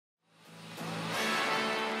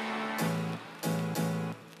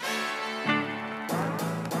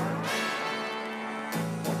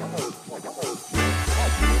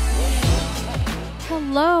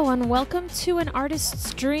Hello and welcome to An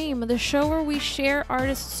Artist's Dream, the show where we share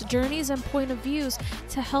artists' journeys and point of views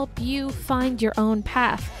to help you find your own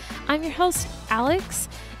path. I'm your host, Alex,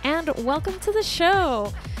 and welcome to the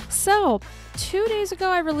show. So, 2 days ago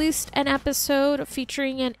I released an episode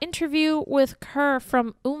featuring an interview with Kerr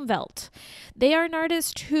from Umvvelt. They are an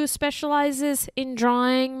artist who specializes in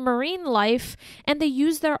drawing marine life, and they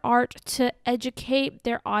use their art to educate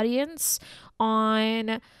their audience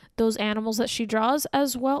on those animals that she draws,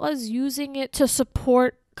 as well as using it to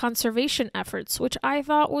support conservation efforts, which I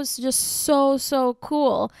thought was just so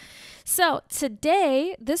cool. So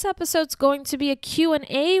today, this episode's going to be a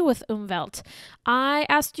Q&A with Umvvelt. I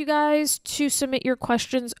asked you guys to submit your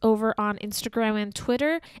questions over on Instagram and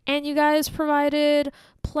Twitter, and you guys provided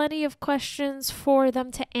plenty of questions for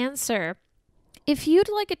them to answer. If you'd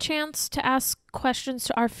like a chance to ask questions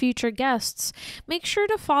to our future guests, make sure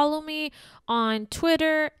to follow me on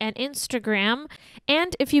Twitter and Instagram.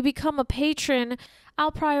 And if you become a patron,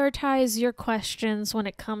 I'll prioritize your questions when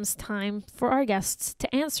it comes time for our guests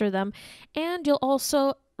to answer them. And you'll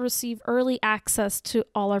also receive early access to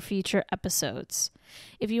all our future episodes.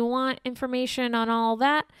 If you want information on all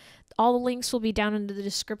that, all the links will be down in the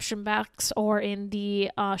description box or in the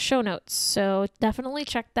show notes. So definitely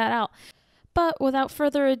check that out. But without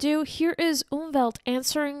further ado, here is Umvvelt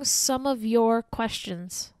answering some of your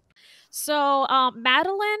questions. So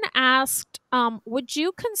Madeline asked, would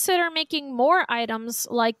you consider making more items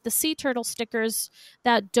like the sea turtle stickers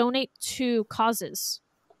that donate to causes?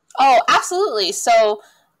 Oh, absolutely. So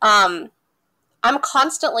I'm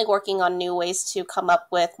constantly working on new ways to come up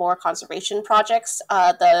with more conservation projects.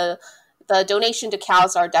 The donation to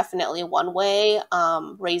cows are definitely one way.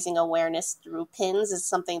 Raising awareness through pins is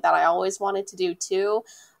something that I always wanted to do too.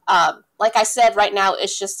 Like I said, right now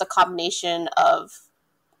it's just a combination of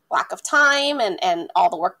lack of time and all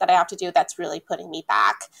the work that I have to do that's really putting me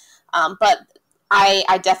back. But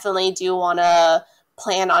I definitely do want to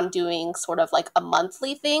plan on doing sort of like a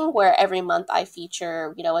monthly thing where every month I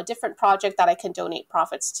feature, a different project that I can donate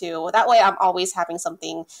profits to. That way I'm always having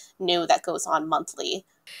something new that goes on monthly.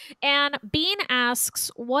 And Bean asks,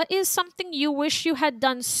 what is something you wish you had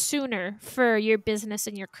done sooner for your business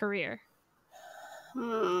and your career?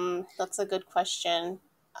 That's a good question.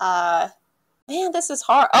 Man, this is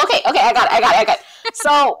hard. Okay, I got it.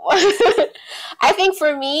 So I think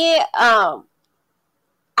for me,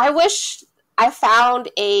 I wish I found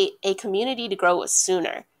a community to grow with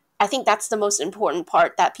sooner. I think that's the most important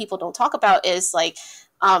part that people don't talk about is like,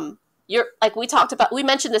 we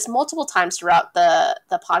mentioned this multiple times throughout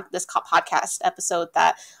this podcast episode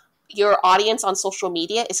that your audience on social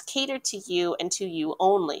media is catered to you and to you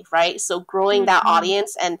only, right? So growing that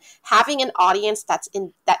audience and having an audience that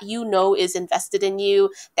is invested in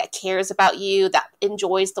you, that cares about you, that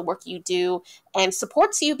enjoys the work you do and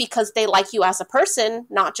supports you because they like you as a person,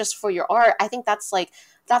 not just for your art. I think that's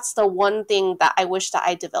the one thing that I wish that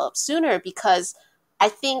I developed sooner, because I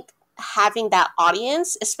think having that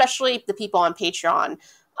audience, especially the people on Patreon,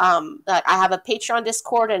 I have a Patreon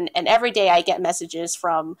Discord and every day I get messages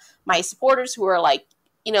from my supporters who are like,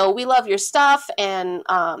 we love your stuff. And,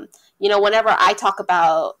 whenever I talk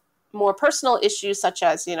about more personal issues such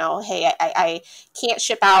as, hey, I can't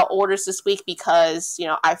ship out orders this week because,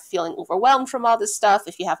 I'm feeling overwhelmed from all this stuff.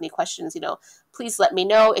 If you have any questions, please let me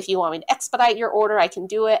know. If you want me to expedite your order, I can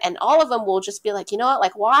do it. And all of them will just be like,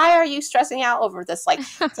 why are you stressing out over this? Like,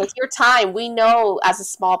 take your time. We know as a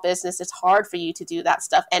small business, it's hard for you to do that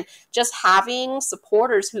stuff. And just having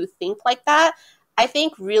supporters who think like that, I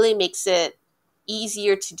think really makes it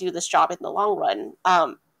easier to do this job in the long run.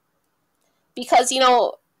 Because,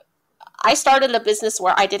 I started a business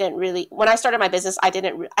where when I started my business, I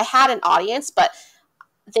had an audience, but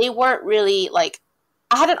they weren't really like,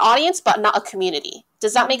 I had an audience, but not a community.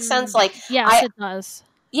 Does that make sense? Like, yes, it does.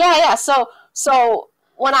 Yeah. So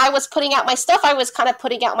when I was putting out my stuff, I was kind of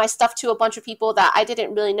putting out my stuff to a bunch of people that I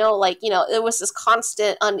didn't really know. Like, there was this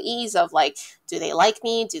constant unease of like, do they like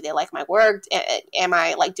me? Do they like my work? Am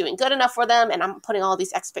I like doing good enough for them? And I'm putting all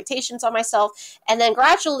these expectations on myself. And then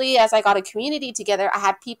gradually, as I got a community together, I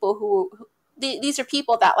had people who these are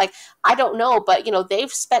people that like I don't know, but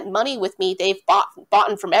they've spent money with me. They've bought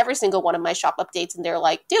from every single one of my shop updates, and they're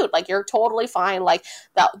like, dude, like you're totally fine. Like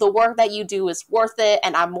the work that you do is worth it,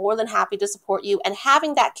 and I'm more than happy to support you. And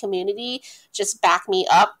having that community just back me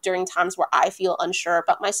up during times where I feel unsure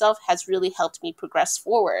about myself has really helped me progress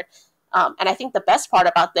forward. And I think the best part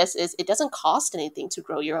about this is it doesn't cost anything to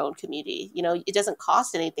grow your own community. It doesn't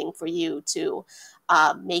cost anything for you to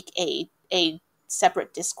make a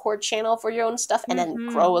separate Discord channel for your own stuff and then Mm-hmm.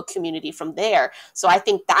 grow a community from there. So I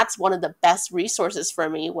think that's one of the best resources for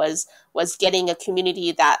me was getting a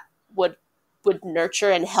community that would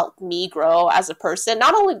nurture and help me grow as a person.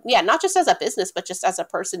 Not just as a business, but just as a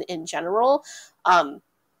person in general.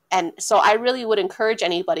 And so I really would encourage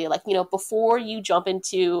anybody, like, you know, before you jump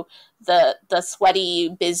into the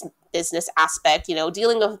sweaty business aspect, you know,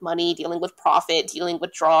 dealing with money, dealing with profit, dealing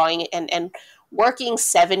with drawing, and working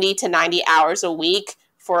 70 to 90 hours a week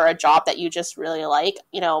for a job that you just really like,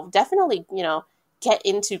 you know, definitely, you know, get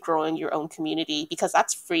into growing your own community, because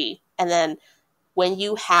that's free. And then when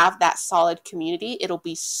you have that solid community, it'll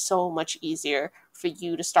be so much easier for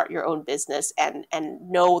you to start your own business and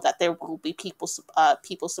know that there will be people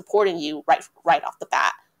supporting you right off the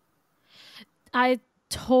bat. I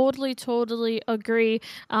totally agree.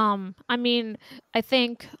 I mean, I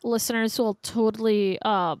think listeners will totally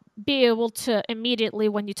be able to immediately,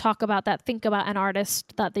 when you talk about that, think about an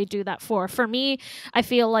artist that they do that for. For me, I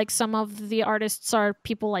feel like some of the artists are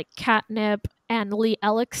people like Catnip and Lee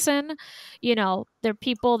Ellickson. You know, they're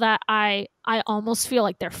people that I almost feel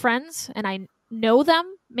like they're friends, and I know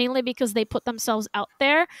them mainly because they put themselves out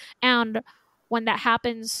there. And when that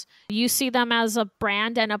happens, you see them as a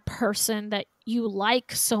brand and a person that you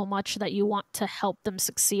like so much that you want to help them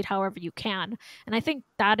succeed however you can. And I think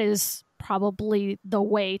that is probably the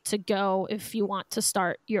way to go if you want to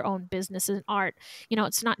start your own business in art. You know,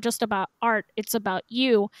 it's not just about art, it's about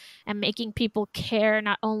you and making people care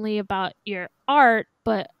not only about your art,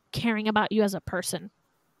 but caring about you as a person.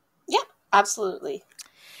 Yeah, absolutely.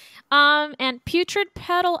 And Putrid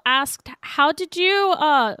Petal asked, how did you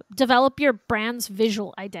develop your brand's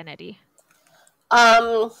visual identity?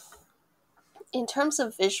 In terms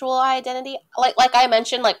of visual identity, like I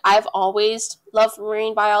mentioned, like I've always loved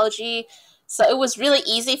marine biology, so it was really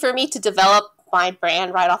easy for me to develop my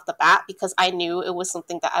brand right off the bat because I knew it was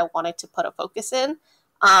something that I wanted to put a focus in.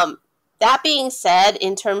 That being said,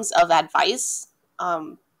 in terms of advice,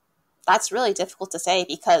 that's really difficult to say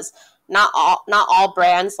because not all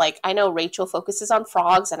brands, like I know Rachel focuses on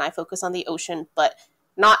frogs and I focus on the ocean, but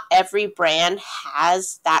not every brand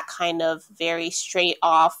has that kind of very straight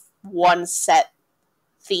off one set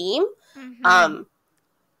theme. Mm-hmm.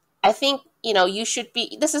 I think, you know, you should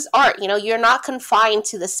be, this is art, you know, you're not confined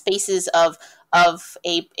to the spaces of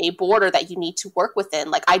a border that you need to work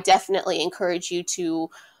within. Like I definitely encourage you to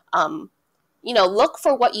you know, look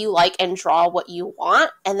for what you like and draw what you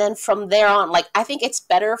want. And then from there on, like, I think it's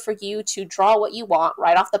better for you to draw what you want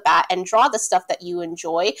right off the bat and draw the stuff that you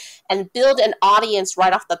enjoy and build an audience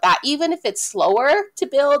right off the bat, even if it's slower to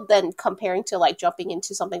build than comparing to like jumping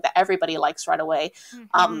into something that everybody likes right away.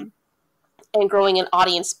 Mm-hmm. And growing an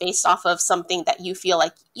audience based off of something that you feel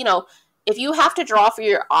like, you know, if you have to draw for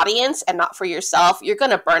your audience and not for yourself, you're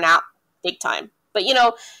going to burn out big time. But, you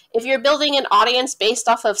know, if you're building an audience based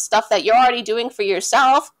off of stuff that you're already doing for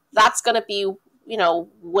yourself, that's going to be, you know,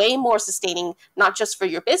 way more sustaining, not just for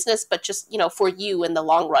your business, but just, you know, for you in the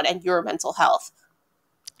long run and your mental health.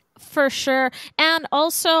 For sure. And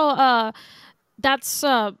also, that's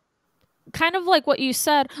kind of like what you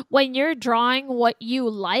said. When you're drawing what you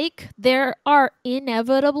like, there are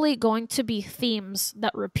inevitably going to be themes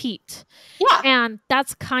that repeat. Yeah. And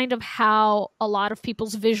that's kind of how a lot of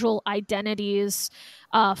people's visual identities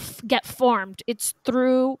get formed. It's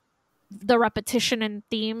through the repetition in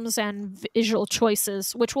themes and visual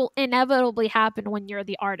choices, which will inevitably happen when you're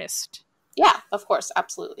the artist. Yeah, of course.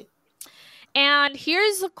 Absolutely. And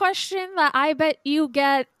here's a question that I bet you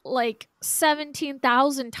get like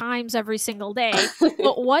 17,000 times every single day.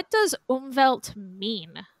 But what does Umvvelt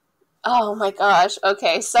mean? Oh my gosh.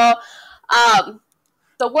 Okay. So,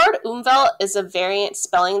 the word Umvvelt is a variant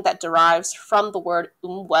spelling that derives from the word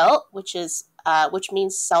Umwelt, which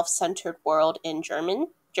means self-centered world in German.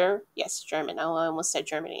 German. Oh, I almost said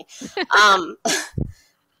Germany.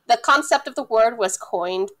 The concept of the word was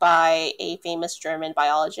coined by a famous German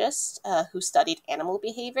biologist who studied animal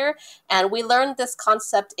behavior. And we learned this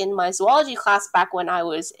concept in my zoology class back when I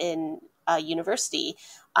was in university.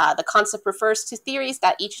 The concept refers to theories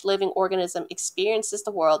that each living organism experiences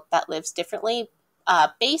the world that lives differently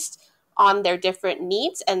based on their different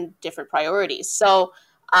needs and different priorities. So,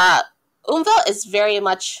 Umvvelt is very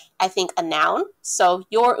much, I think, a noun. So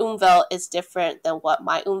your Umvvelt is different than what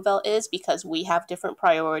my Umvvelt is because we have different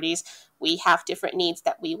priorities. We have different needs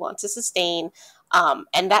that we want to sustain. And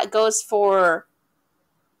that goes for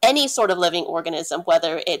any sort of living organism,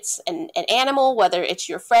 whether it's an animal, whether it's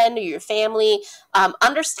your friend or your family.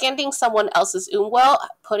 Understanding someone else's Umvvelt,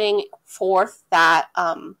 putting forth that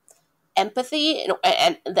empathy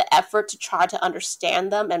and the effort to try to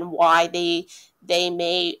understand them and why they they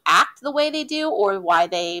may act the way they do or why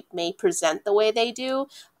they may present the way they do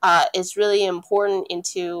is really important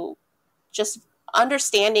into just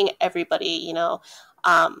understanding everybody, you know.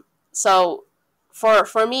 So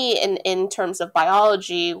for me, in terms of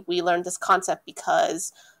biology, we learned this concept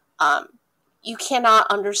because you cannot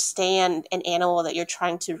understand an animal that you're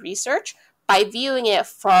trying to research by viewing it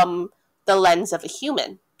from the lens of a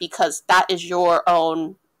human, because that is your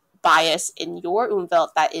own bias in your Umvelt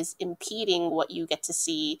that is impeding what you get to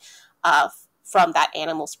see from that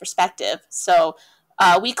animal's perspective. So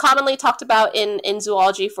we commonly talked about in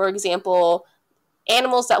zoology, for example,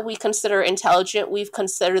 animals that we consider intelligent, we've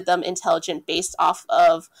considered them intelligent based off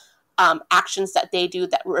of actions that they do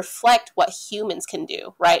that reflect what humans can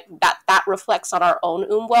do, right? That reflects on our own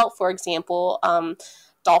Umwelt. For example,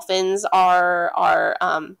 dolphins are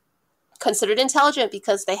considered intelligent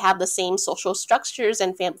because they have the same social structures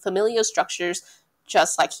and familial structures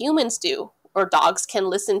just like humans do. Or dogs can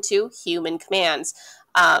listen to human commands.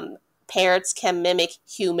 Parrots can mimic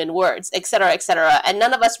human words, etc., etc. And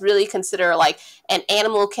none of us really consider like an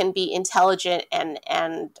animal can be intelligent and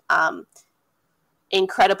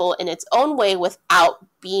incredible in its own way without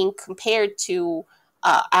being compared to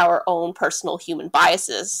our own personal human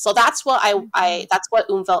biases. So that's what that's what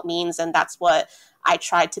Umvelt means, and that's what I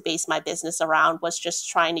tried to base my business around, was just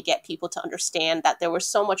trying to get people to understand that there was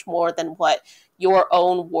so much more than what your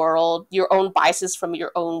own world, your own biases from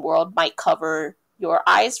your own world might cover your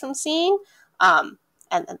eyes from seeing. And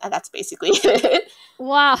that's basically it.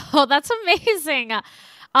 Wow, that's amazing.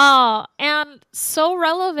 And so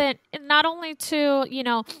relevant not only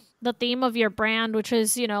to, the theme of your brand, which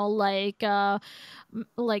is,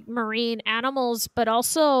 like marine animals, but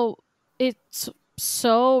also it's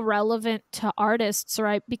so relevant to artists,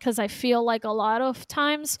 right? Because I feel like a lot of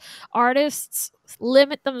times artists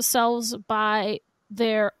limit themselves by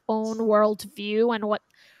their own worldview and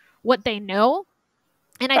what they know.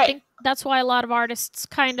 And I Right. think that's why a lot of artists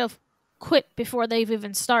kind of quit before they've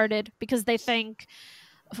even started, because they think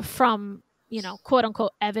from, quote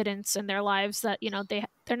unquote evidence in their lives that,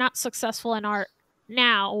 they're not successful in art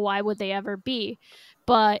now. Why would they ever be?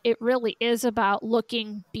 But it really is about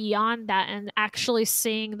looking beyond that and actually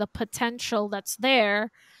seeing the potential that's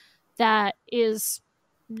there that is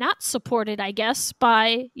not supported, I guess,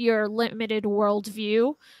 by your limited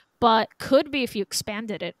worldview, but could be if you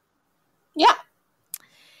expanded it. Yeah.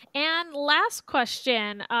 And last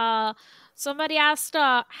question. Somebody asked,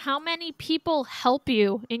 how many people help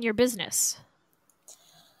you in your business?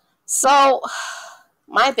 So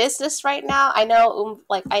my business right now, I know,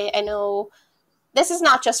 I know this is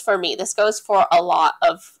not just for me. This goes for a lot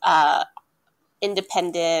of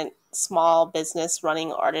independent, small business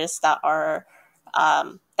running artists that are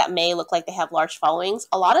that may look like they have large followings.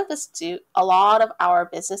 A lot of our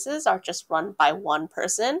businesses are just run by one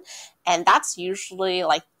person, and that's usually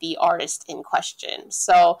like the artist in question.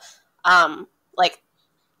 So, like,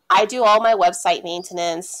 I do all my website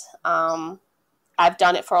maintenance. I've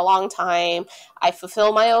done it for a long time. I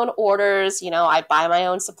fulfill my own orders. I buy my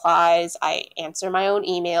own supplies. I answer my own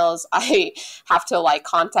emails. I have to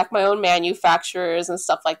contact my own manufacturers and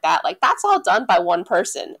stuff like that. That's all done by one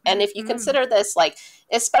person. And if you consider this,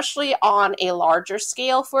 especially on a larger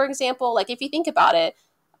scale, for example, if you think about it,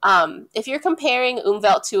 if you're comparing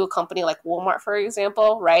Umvelt to a company like Walmart, for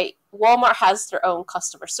example, right? Walmart has their own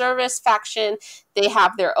customer service faction. They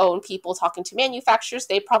have their own people talking to manufacturers.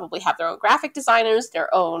 They probably have their own graphic designers, their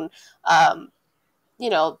own,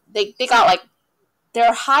 they got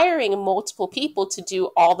they're hiring multiple people to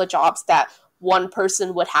do all the jobs that one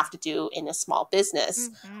person would have to do in a small business.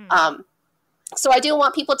 Mm-hmm. So I do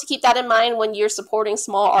want people to keep that in mind when you're supporting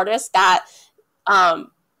small artists, that,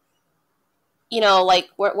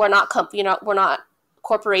 we're not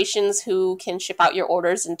corporations who can ship out your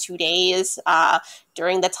orders in 2 days.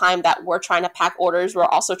 During the time that we're trying to pack orders, we're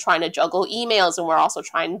also trying to juggle emails, and we're also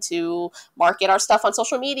trying to market our stuff on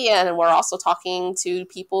social media, and we're also talking to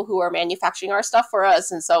people who are manufacturing our stuff for us.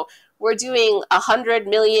 And so we're doing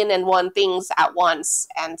 100,000,001 things at once,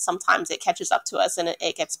 and sometimes it catches up to us, and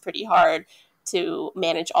it gets pretty hard to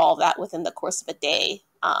manage all of that within the course of a day.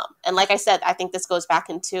 And like I said, I think this goes back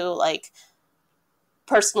into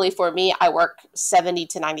personally for me, I work 70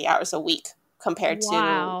 to 90 hours a week compared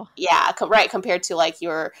Wow. to, compared to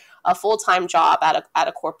your a full-time job at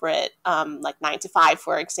a corporate, 9 to 5,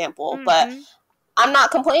 for example. Mm-hmm. But I'm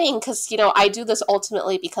not complaining because, I do this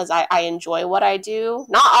ultimately because I enjoy what I do.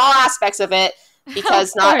 Not all aspects of it,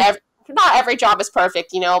 because not every job is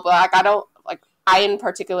perfect, but I in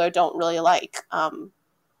particular don't really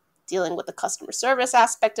dealing with the customer service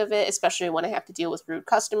aspect of it, especially when I have to deal with rude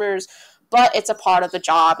customers. but it's a part of the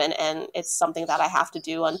job, and it's something that I have to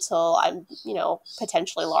do until I'm,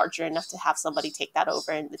 potentially larger enough to have somebody take that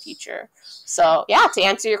over in the future. So yeah, to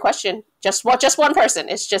answer your question, just one person.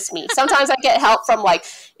 It's just me. Sometimes I get help from, like,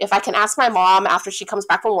 if I can ask my mom after she comes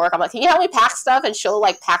back from work, I'm like, can you help me pack stuff? And she'll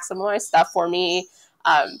like pack some of my stuff for me.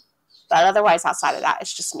 But otherwise, outside of that,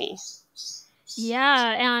 it's just me.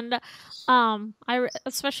 Yeah, and I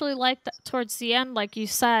especially like towards the end, like you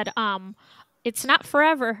said, it's not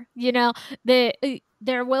forever. There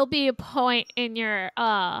will be a point in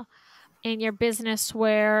your business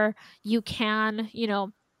where you can,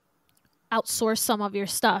 outsource some of your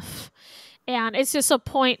stuff. And it's just a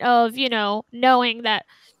point of, knowing that,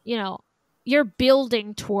 you're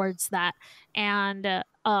building towards that. And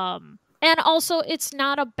also, it's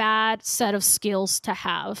not a bad set of skills to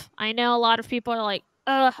have. I know a lot of people are like,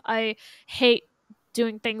 I hate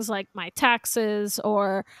doing things like my taxes,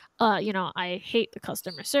 or, I hate the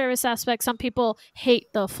customer service aspect. Some people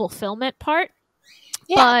hate the fulfillment part.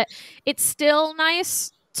 Yeah. But it's still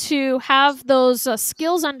nice to have those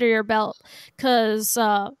skills under your belt, because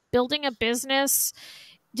building a business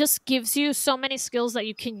just gives you so many skills that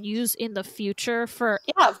you can use in the future for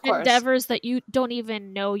endeavors that you don't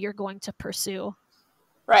even know you're going to pursue.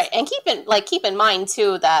 Right. And keep in mind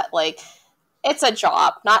too that, like, it's a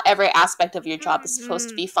job. Not every aspect of your job is supposed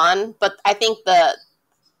to be fun, but I think the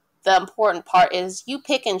important part is you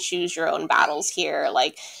pick and choose your own battles here.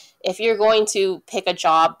 Like, if you're going to pick a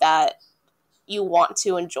job that you want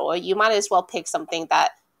to enjoy, you might as well pick something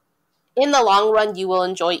that in the long run you will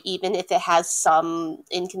enjoy, even if it has some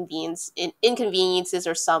inconveniences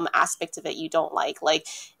or some aspect of it you don't like. Like,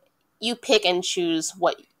 you pick and choose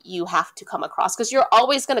what you have to come across, because you're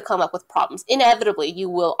always going to come up with problems. Inevitably, you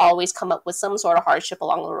will always come up with some sort of hardship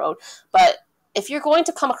along the road. But if you're going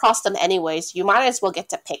to come across them anyways, you might as well get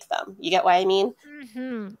to pick them. You get what I mean?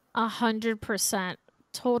 100%.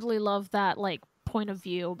 Totally love that, like, point of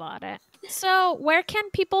view about it. So where can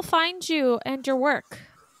people find you and your work?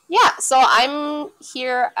 Yeah, so I'm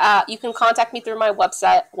here. You can contact me through my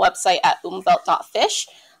website at umvvelt.fish.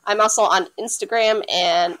 I'm also on Instagram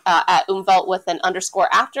and at umvvelt with an _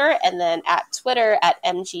 after, and then at Twitter at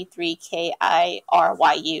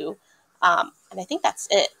mg3kiryu. And I think that's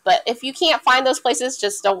it. But if you can't find those places,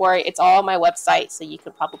 just don't worry. It's all on my website, so you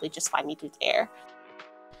could probably just find me through there.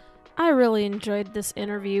 I really enjoyed this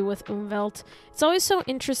interview with Umvvelt. It's always so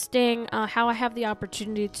interesting how I have the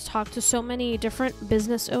opportunity to talk to so many different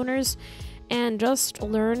business owners and just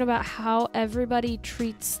learn about how everybody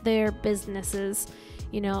treats their businesses.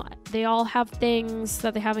 They all have things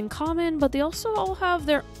that they have in common, but they also all have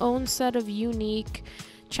their own set of unique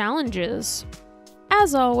challenges.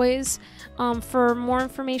 As always, for more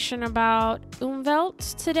information about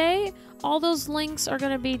Umvvelt today, all those links are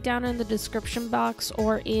going to be down in the description box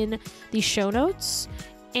or in the show notes.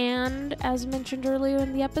 And as mentioned earlier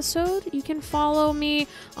in the episode, you can follow me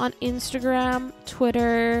on Instagram,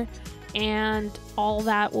 Twitter, and all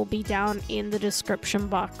that will be down in the description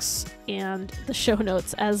box and the show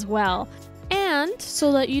notes as well. And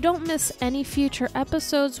so that you don't miss any future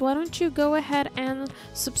episodes, why don't you go ahead and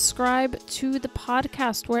subscribe to the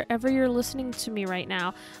podcast wherever you're listening to me right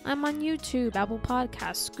now. I'm on YouTube, Apple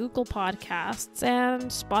Podcasts, Google Podcasts, and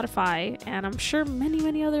Spotify, and I'm sure many,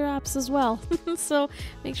 many other apps as well. So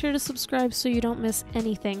make sure to subscribe so you don't miss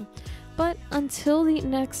anything. But until the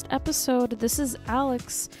next episode, this is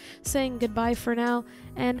Alex saying goodbye for now,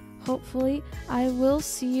 and hopefully I will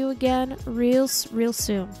see you again real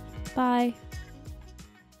soon. Bye.